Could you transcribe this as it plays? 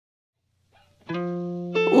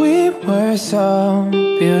were so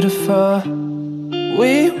beautiful,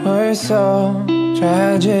 we were so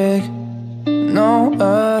tragic. No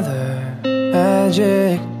other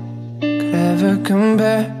magic could ever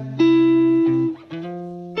compare.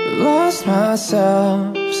 Lost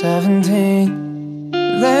myself 17,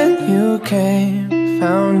 then you came,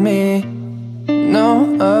 found me.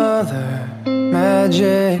 No other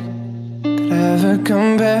magic could ever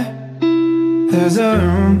compare. There's a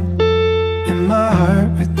room in my heart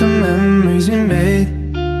with the memories we made.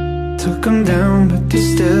 Took them down but they're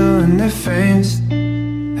still in their frames.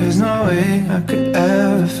 There's no way I could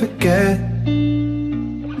ever forget.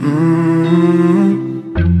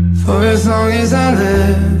 For as long as I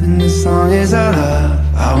live and as long as I love,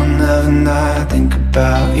 I will never not think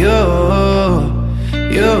about you,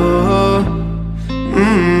 you.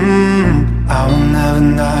 I will never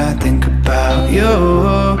not think about you.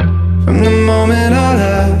 From the moment I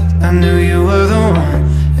left, I knew you were the one.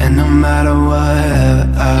 And no matter whatever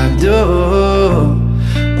I do,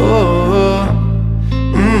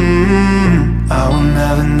 I will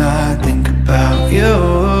never not think about you.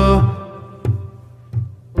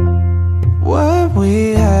 What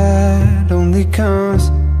we had only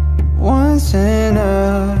comes once in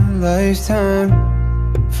a lifetime.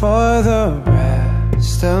 For the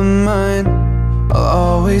rest of mine, I'll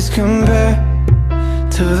always compare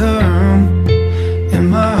to the room in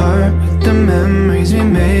my heart with the memories we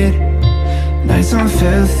made. Nights on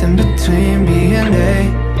 5th in between B and A.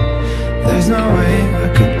 There's no way I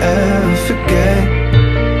could ever forget.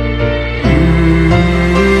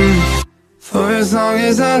 For as long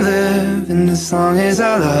as I live and as long as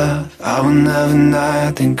I love, I will never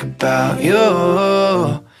not think about you,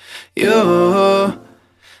 you.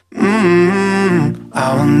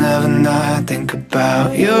 I will never not think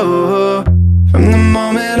about you. From the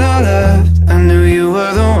moment I left, I knew you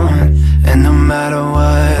were the one. And no matter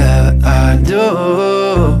whatever I do,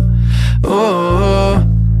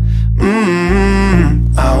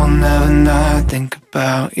 I will never not think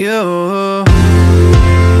about you.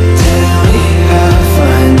 Did we have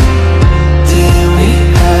fun? Did we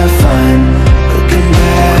have fun? Looking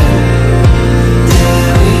back, did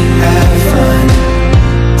we have fun?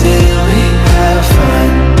 Did we have fun?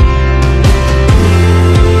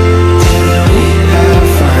 Did we have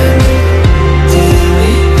fun? Did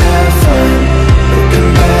we have fun? Looking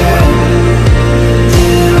back,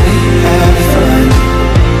 did we have fun?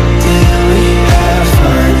 Did we have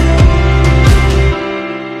fun?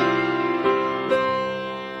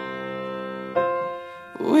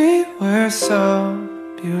 We were so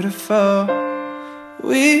beautiful,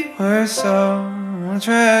 we were so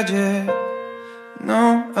tragic.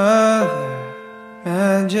 No other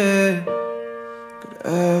magic could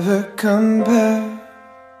ever compare.